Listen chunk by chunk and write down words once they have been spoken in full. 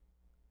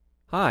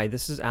Hi,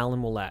 this is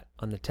Alan Willett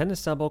on the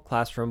Tennis Elbow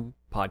Classroom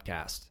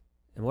podcast.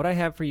 And what I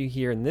have for you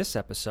here in this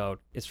episode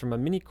is from a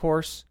mini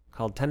course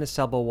called Tennis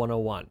Elbow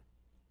 101.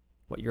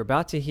 What you're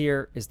about to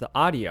hear is the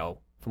audio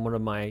from one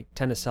of my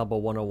Tennis Elbow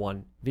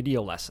 101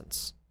 video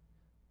lessons.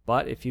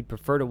 But if you'd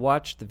prefer to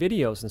watch the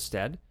videos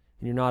instead,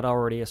 and you're not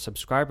already a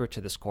subscriber to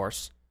this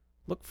course,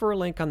 look for a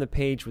link on the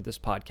page with this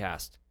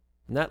podcast,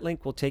 and that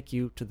link will take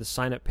you to the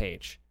sign-up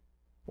page.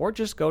 Or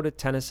just go to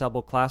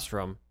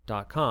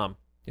tenniselbowclassroom.com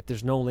if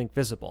there's no link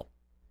visible.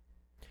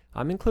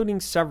 I'm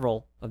including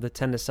several of the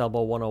Tennis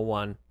Elbow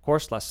 101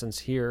 course lessons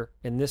here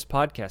in this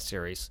podcast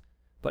series,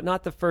 but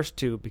not the first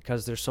two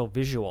because they're so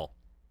visual.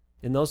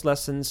 In those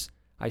lessons,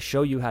 I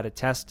show you how to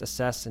test,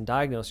 assess, and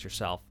diagnose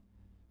yourself,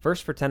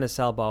 first for tennis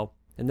elbow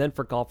and then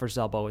for golfer's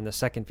elbow in the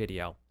second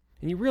video,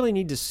 and you really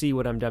need to see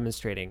what I'm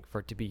demonstrating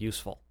for it to be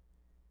useful.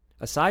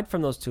 Aside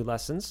from those two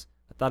lessons,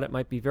 I thought it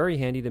might be very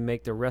handy to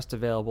make the rest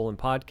available in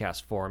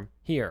podcast form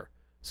here,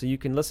 so you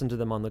can listen to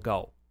them on the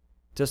go.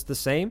 Just the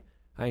same,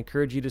 I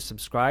encourage you to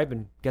subscribe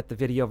and get the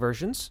video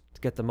versions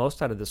to get the most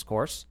out of this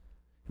course.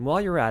 And while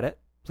you're at it,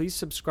 please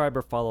subscribe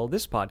or follow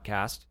this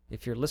podcast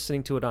if you're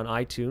listening to it on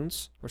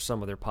iTunes or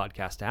some other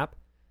podcast app,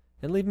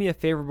 and leave me a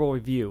favorable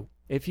review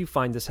if you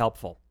find this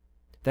helpful.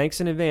 Thanks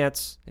in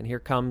advance, and here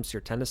comes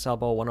your Tennis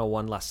Elbow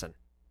 101 lesson.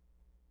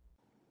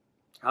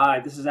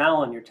 Hi, this is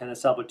Alan, your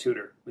Tennis Elbow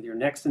tutor, with your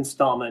next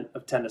installment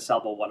of Tennis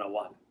Elbow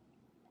 101.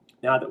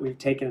 Now that we've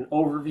taken an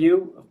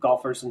overview of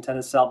golfers and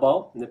tennis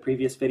elbow in the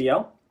previous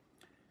video,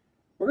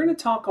 we're going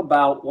to talk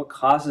about what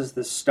causes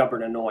this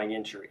stubborn, annoying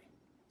injury,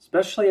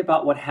 especially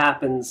about what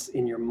happens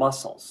in your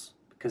muscles,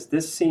 because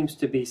this seems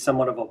to be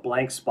somewhat of a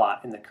blank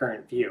spot in the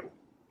current view.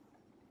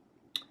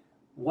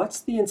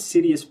 What's the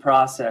insidious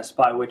process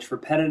by which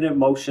repetitive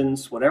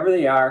motions, whatever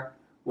they are,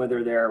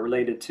 whether they're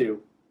related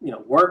to,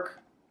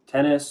 work,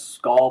 tennis,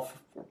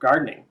 golf, or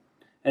gardening,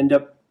 end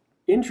up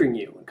injuring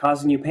you and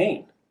causing you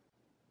pain?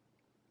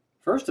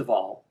 First of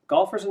all,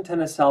 golfers and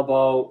tennis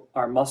elbow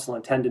are muscle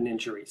and tendon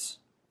injuries.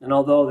 And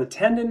although the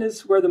tendon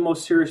is where the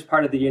most serious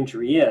part of the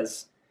injury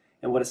is,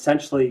 and what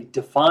essentially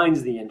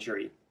defines the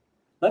injury,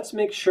 let's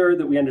make sure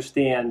that we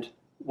understand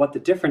what the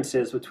difference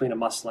is between a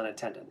muscle and a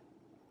tendon.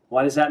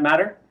 Why does that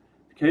matter?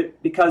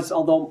 Because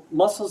although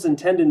muscles and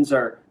tendons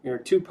are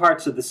two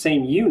parts of the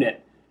same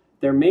unit,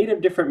 they're made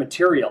of different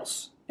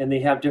materials and they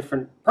have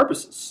different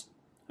purposes.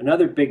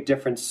 Another big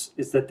difference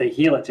is that they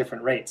heal at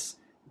different rates.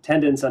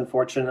 Tendons,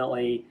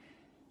 unfortunately,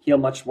 heal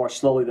much more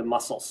slowly than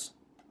muscles.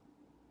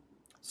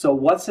 So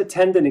what's a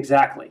tendon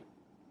exactly?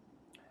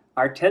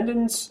 Our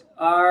tendons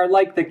are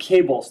like the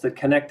cables that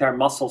connect our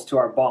muscles to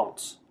our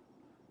bones.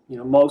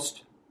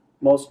 Most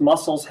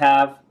muscles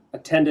have a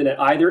tendon at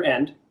either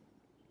end,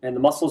 and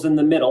the muscles in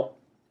the middle,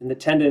 and the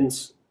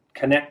tendons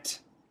connect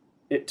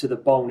it to the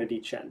bone at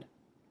each end.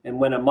 And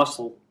when a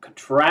muscle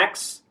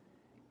contracts,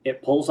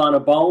 it pulls on a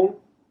bone,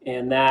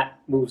 and that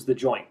moves the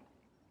joint.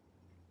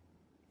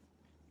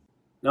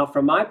 Now,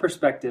 from my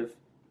perspective,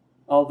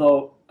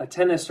 although a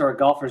tennis or a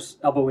golfer's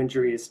elbow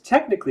injury is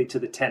technically to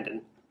the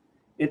tendon,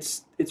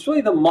 it's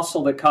really the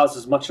muscle that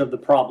causes much of the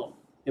problem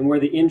and where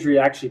the injury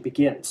actually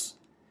begins,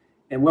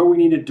 and where we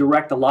need to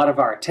direct a lot of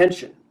our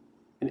attention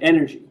and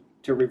energy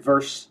to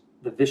reverse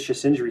the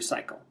vicious injury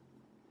cycle.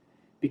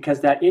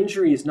 Because that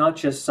injury is not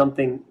just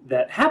something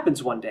that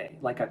happens one day,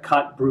 like a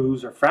cut,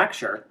 bruise, or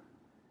fracture,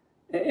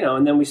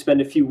 and then we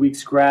spend a few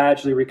weeks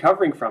gradually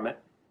recovering from it.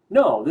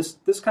 No,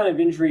 this kind of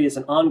injury is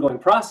an ongoing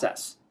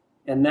process.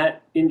 And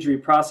that injury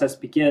process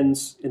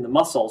begins in the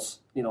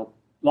muscles,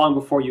 long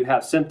before you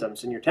have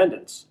symptoms in your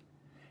tendons.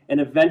 And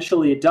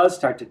eventually it does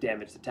start to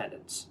damage the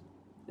tendons.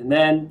 And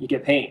then you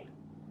get pain.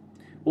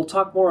 We'll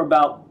talk more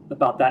about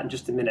that in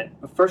just a minute.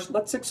 But first,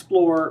 let's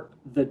explore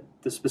the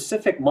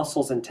specific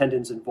muscles and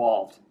tendons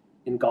involved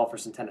in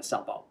golfers and tennis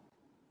elbow.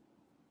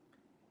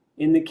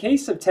 In the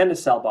case of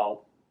tennis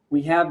elbow,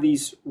 we have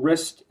these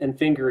wrist and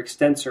finger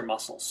extensor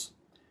muscles.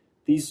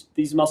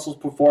 These muscles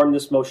perform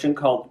this motion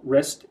called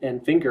wrist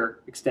and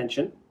finger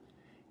extension.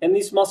 And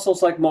these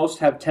muscles, like most,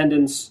 have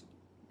tendons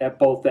at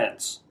both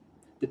ends.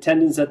 The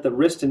tendons at the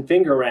wrist and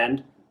finger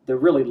end, they're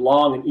really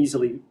long and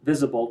easily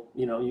visible.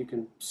 You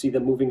can see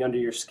them moving under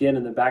your skin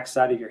and the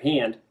backside of your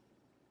hand.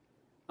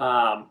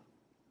 And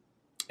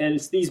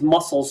it's these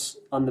muscles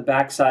on the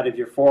backside of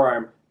your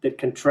forearm that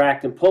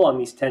contract and pull on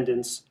these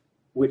tendons,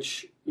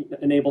 which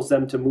enables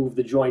them to move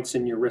the joints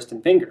in your wrist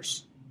and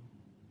fingers.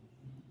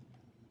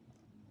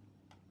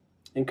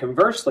 And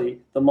conversely,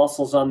 the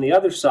muscles on the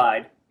other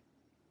side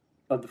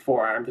of the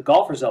forearm, the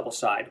golfer's elbow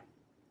side,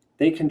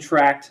 they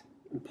contract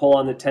and pull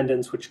on the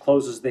tendons, which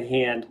closes the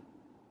hand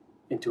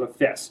into a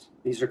fist.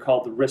 These are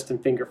called the wrist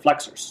and finger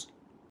flexors.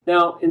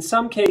 Now, in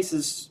some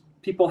cases,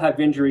 people have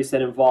injuries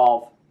that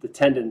involve the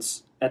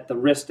tendons at the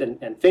wrist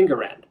and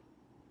finger end,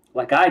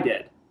 like I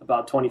did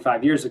about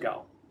 25 years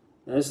ago.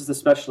 Now, this is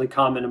especially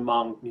common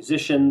among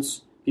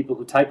musicians, people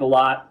who type a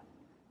lot,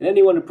 and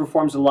anyone who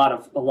performs a lot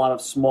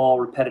of small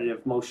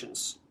repetitive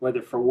motions,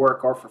 whether for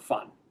work or for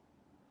fun.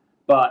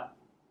 But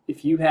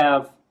if you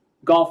have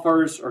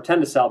golfers or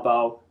tennis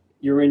elbow,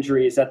 your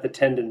injury is at the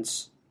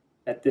tendons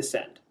at this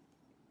end.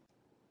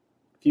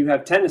 If you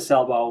have tennis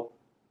elbow,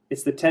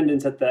 it's the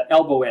tendons at the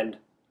elbow end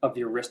of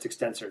your wrist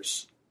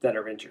extensors that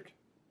are injured.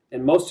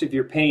 And most of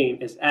your pain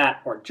is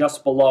at or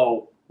just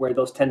below where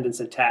those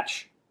tendons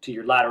attach to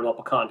your lateral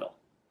epicondyle.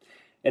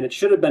 And it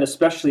should have been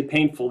especially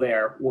painful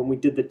there when we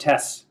did the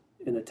tests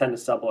in the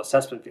tennis elbow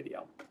assessment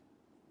video.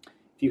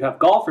 If you have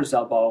golfer's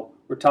elbow,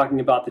 we're talking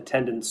about the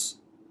tendons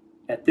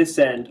at this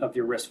end of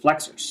your wrist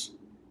flexors.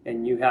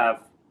 And you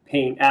have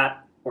pain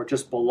at or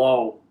just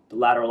below the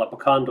lateral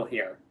epicondyle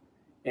here.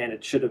 And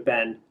it should have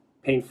been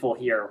painful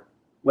here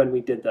when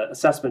we did the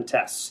assessment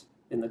tests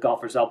in the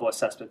golfer's elbow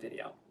assessment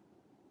video.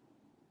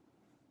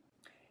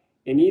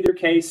 In either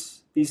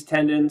case, these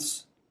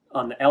tendons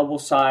on the elbow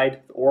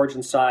side, the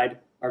origin side,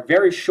 are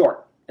very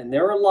short, and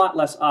they're a lot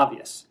less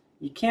obvious.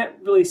 You can't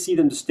really see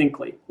them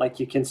distinctly like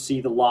you can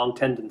see the long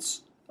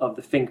tendons of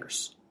the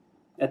fingers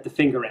at the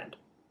finger end.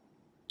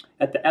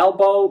 At the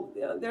elbow,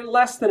 they're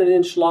less than 1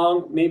 inch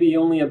long, maybe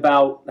only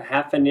about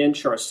 1/2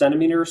 inch or 1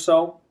 centimeter or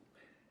so.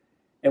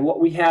 And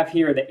what we have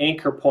here are the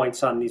anchor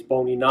points on these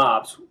bony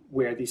knobs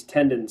where these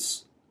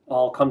tendons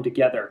all come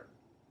together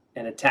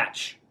and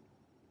attach.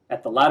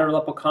 At the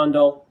lateral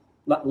epicondyle,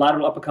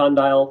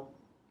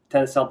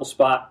 tennis elbow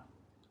spot,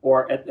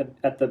 or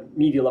at the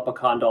medial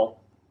epicondyle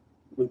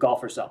with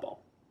golfer's elbow.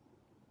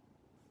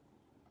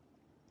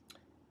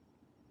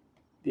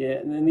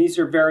 And these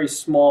are very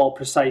small,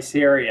 precise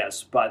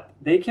areas, but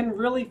they can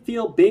really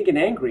feel big and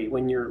angry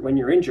when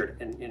you're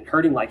injured and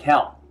hurting like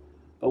hell.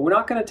 But we're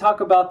not going to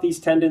talk about these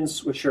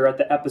tendons, which are at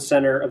the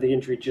epicenter of the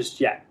injury, just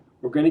yet.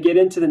 We're going to get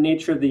into the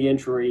nature of the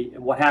injury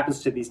and what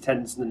happens to these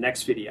tendons in the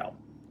next video.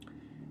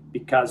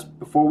 Because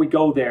before we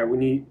go there, we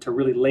need to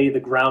really lay the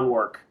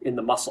groundwork in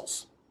the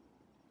muscles.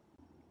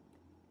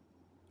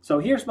 So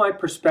here's my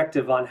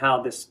perspective on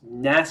how this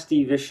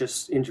nasty,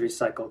 vicious injury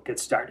cycle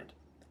gets started.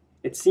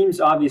 It seems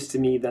obvious to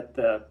me that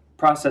the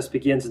process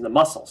begins in the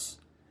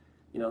muscles.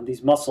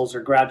 These muscles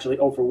are gradually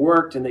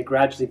overworked and they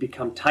gradually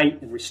become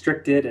tight and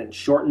restricted and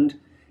shortened.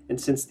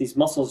 And since these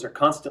muscles are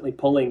constantly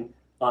pulling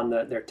on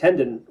their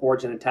tendon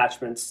origin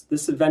attachments,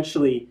 this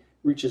eventually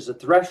reaches a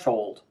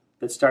threshold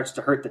that starts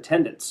to hurt the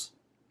tendons.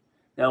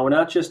 Now, we're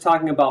not just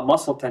talking about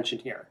muscle tension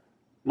here.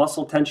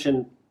 Muscle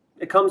tension,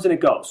 it comes and it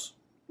goes.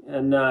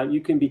 And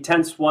you can be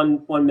tense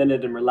one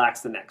minute and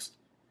relax the next.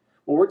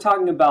 What we're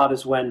talking about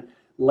is when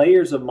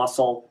layers of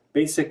muscle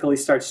basically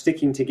start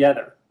sticking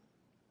together.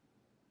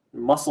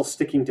 Muscles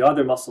sticking to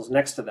other muscles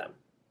next to them.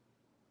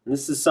 And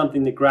this is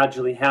something that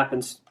gradually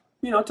happens,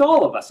 to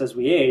all of us as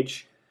we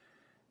age.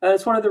 And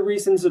it's one of the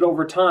reasons that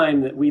over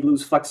time that we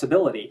lose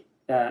flexibility,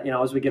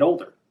 as we get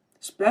older,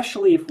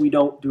 especially if we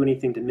don't do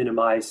anything to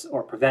minimize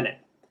or prevent it.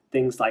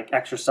 Things like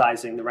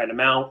exercising the right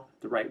amount,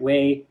 the right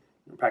way,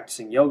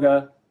 practicing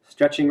yoga,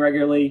 stretching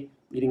regularly,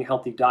 eating a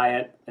healthy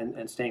diet,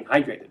 and staying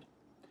hydrated.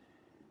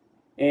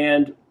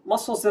 And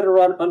muscles that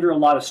are under a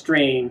lot of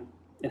strain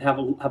and have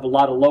a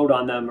lot of load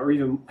on them, or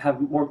even have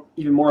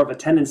even more of a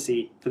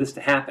tendency for this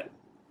to happen.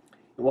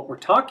 And what we're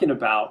talking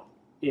about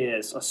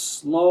is a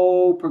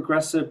slow,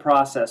 progressive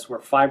process where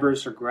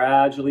fibers are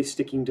gradually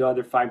sticking to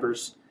other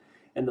fibers,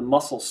 and the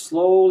muscle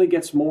slowly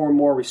gets more and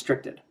more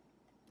restricted,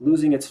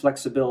 losing its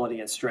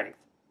flexibility and strength.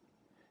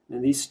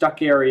 And these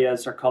stuck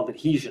areas are called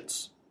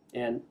adhesions.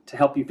 And to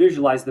help you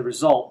visualize the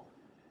result,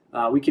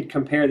 we could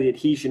compare the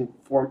adhesion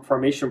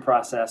formation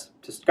process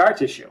to scar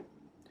tissue.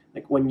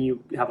 Like when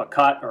you have a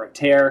cut or a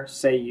tear,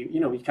 say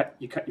you cut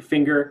your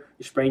finger,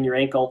 you sprain your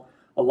ankle,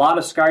 a lot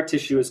of scar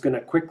tissue is going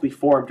to quickly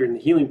form during the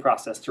healing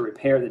process to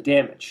repair the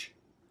damage.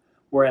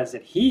 Whereas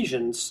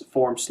adhesions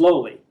form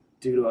slowly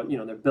due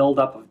to their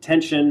buildup of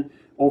tension,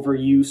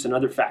 overuse, and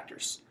other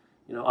factors.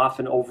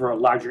 Often over a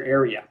larger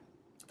area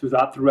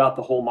throughout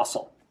the whole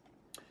muscle.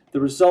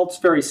 The result's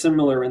very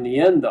similar in the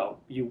end, though.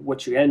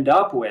 What you end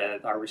up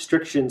with are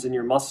restrictions in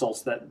your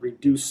muscles that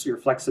reduce your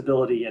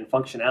flexibility and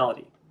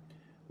functionality,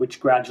 which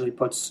gradually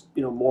puts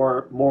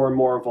more and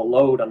more of a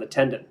load on the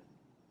tendon,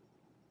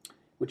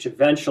 which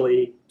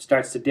eventually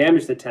starts to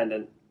damage the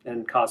tendon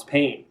and cause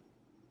pain.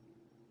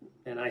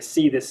 And I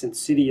see this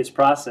insidious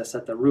process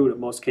at the root of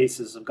most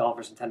cases of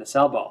golfers and tennis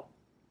elbow.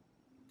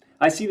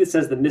 I see this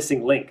as the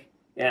missing link,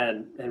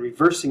 and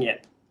reversing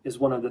it is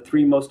one of the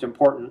 3 most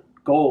important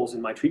goals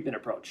in my treatment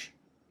approach.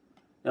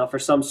 Now, for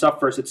some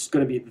sufferers, it's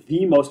going to be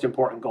the most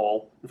important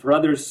goal, and for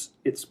others,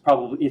 it's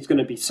going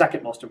to be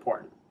second most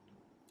important.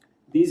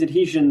 These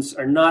adhesions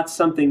are not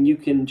something you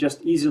can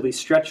just easily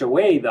stretch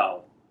away,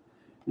 though.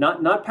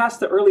 Not past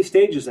the early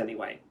stages,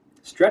 anyway.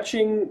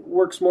 Stretching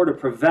works more to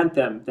prevent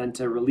them than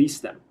to release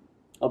them.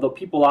 Although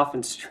people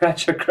often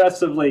stretch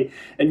aggressively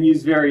and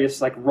use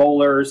various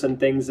rollers and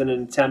things in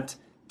an attempt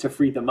to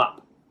free them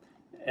up.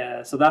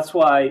 So that's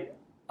why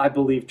I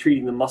believe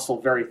treating the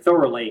muscle very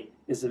thoroughly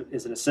is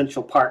an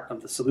essential part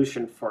of the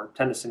solution for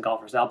tennis and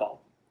golfer's elbow.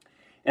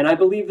 And I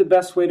believe the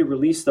best way to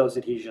release those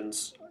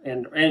adhesions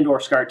and or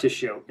scar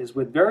tissue is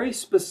with very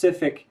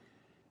specific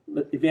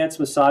advanced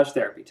massage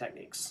therapy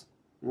techniques.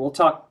 And we'll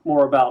talk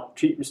more about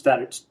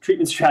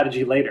treatment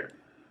strategy later.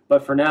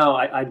 But for now,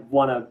 I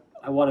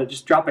want to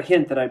just drop a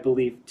hint that I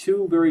believe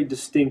 2 very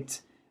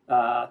distinct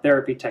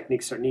therapy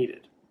techniques are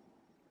needed.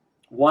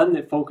 One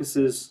that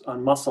focuses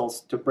on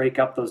muscles to break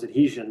up those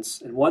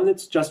adhesions, and one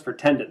that's just for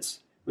tendons,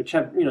 which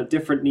have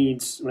different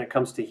needs when it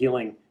comes to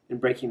healing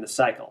and breaking the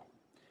cycle.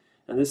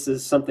 And this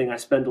is something I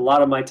spend a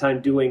lot of my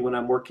time doing when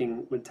I'm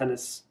working with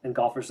tennis and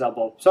golfer's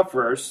elbow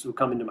sufferers who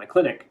come into my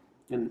clinic.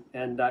 And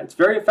it's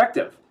very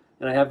effective,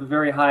 and I have a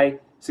very high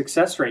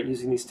success rate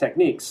using these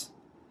techniques.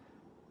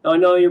 Now, I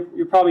know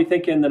you're probably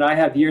thinking that I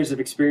have years of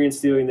experience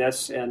doing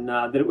this and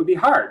that it would be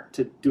hard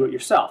to do it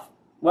yourself.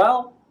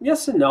 Well,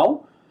 yes and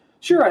no.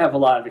 Sure, I have a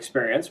lot of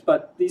experience,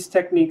 but these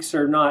techniques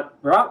are not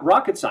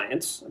rocket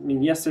science. I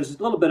mean, yes, there's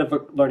a little bit of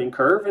a learning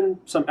curve and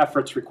some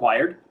efforts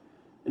required.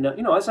 And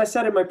as I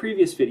said in my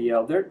previous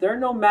video, there are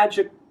no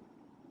magic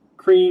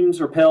creams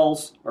or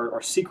pills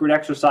or secret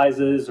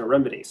exercises or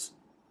remedies.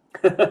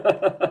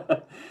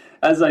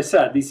 As I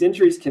said, these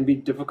injuries can be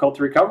difficult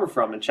to recover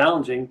from and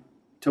challenging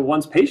to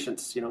one's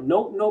patients.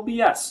 No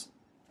BS.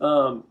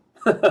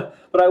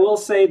 But I will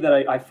say that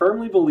I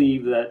firmly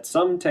believe that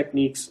some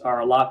techniques are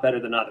a lot better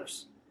than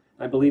others.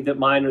 I believe that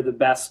mine are the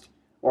best,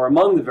 or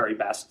among the very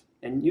best,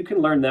 and you can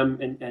learn them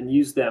and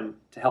use them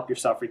to help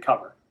yourself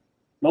recover.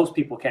 Most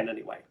people can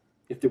anyway,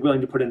 if they're willing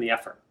to put in the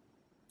effort.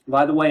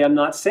 By the way, I'm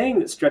not saying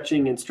that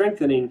stretching and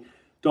strengthening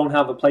don't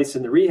have a place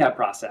in the rehab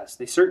process.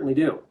 They certainly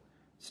do.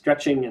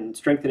 Stretching and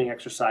strengthening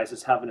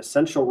exercises have an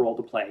essential role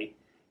to play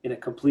in a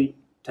complete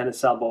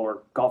tennis elbow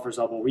or golfer's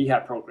elbow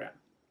rehab program.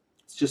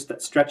 It's just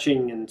that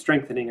stretching and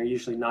strengthening are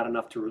usually not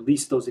enough to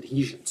release those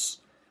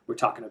adhesions we're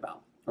talking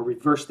about, or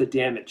reverse the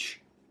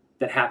damage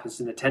that happens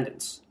in the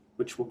tendons,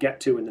 which we'll get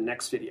to in the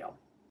next video.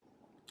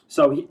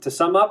 So to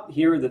sum up,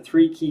 here are the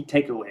 3 key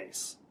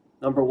takeaways.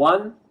 Number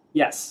 1,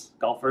 yes,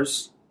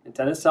 golfers and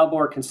tennis elbow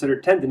are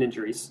considered tendon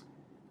injuries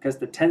because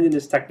the tendon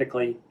is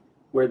technically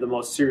where the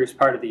most serious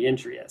part of the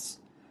injury is.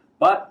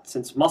 But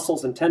since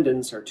muscles and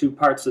tendons are 2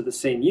 parts of the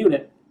same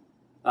unit,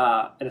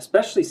 and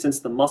especially since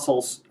the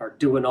muscles are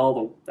doing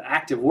all the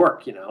active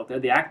work, they're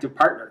the active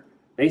partner,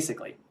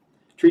 basically,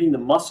 treating the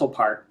muscle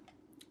part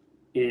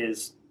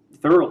is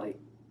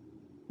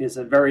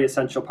a very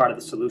essential part of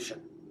the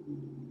solution.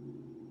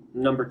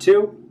 Number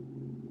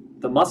 2,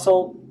 the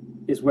muscle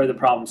is where the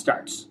problem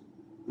starts.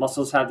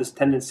 Muscles have this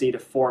tendency to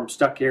form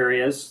stuck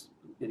areas,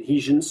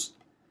 adhesions,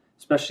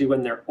 especially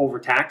when they're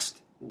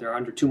overtaxed, they're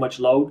under too much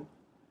load.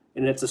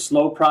 And it's a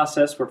slow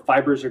process where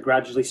fibers are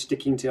gradually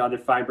sticking to other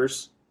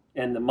fibers,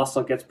 and the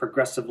muscle gets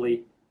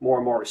progressively more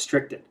and more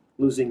restricted,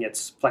 losing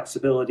its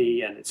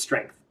flexibility and its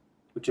strength,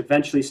 which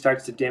eventually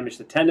starts to damage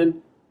the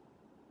tendon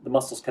the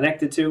muscle's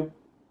connected to,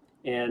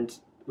 and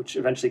which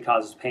eventually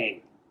causes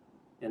pain.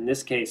 In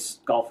this case,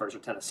 golfers or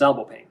tennis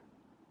elbow pain.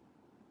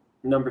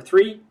 Number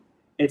 3,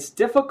 it's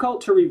difficult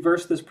to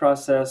reverse this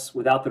process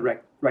without the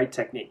right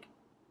technique.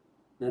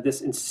 Now, this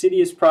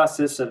insidious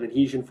process of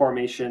adhesion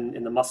formation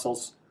in the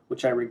muscles,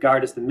 which I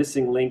regard as the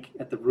missing link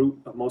at the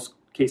root of most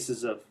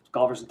cases of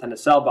golfers and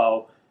tennis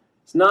elbow,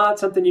 it's not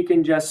something you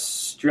can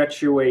just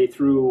stretch your way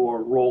through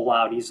or roll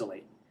out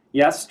easily.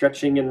 Yes,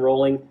 stretching and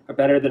rolling are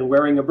better than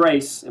wearing a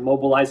brace,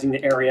 immobilizing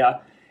the area,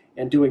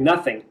 and doing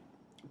nothing.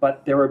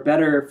 But there are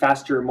better,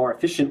 faster, more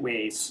efficient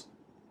ways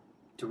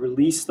to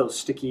release those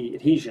sticky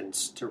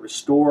adhesions, to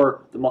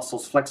restore the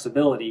muscle's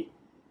flexibility,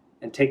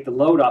 and take the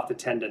load off the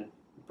tendon,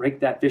 break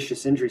that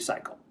vicious injury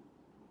cycle.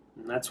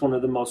 And that's one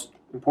of the most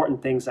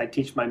important things I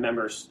teach my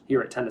members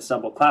here at Tennis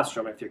Elbow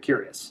Classroom, if you're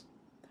curious.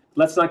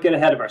 Let's not get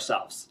ahead of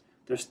ourselves.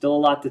 There's still a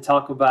lot to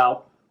talk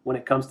about when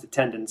it comes to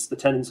tendons, the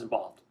tendons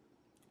involved,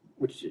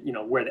 which,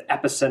 where the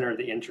epicenter of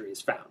the injury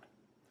is found.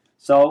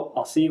 So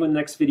I'll see you in the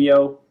next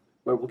video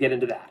where we'll get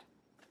into that.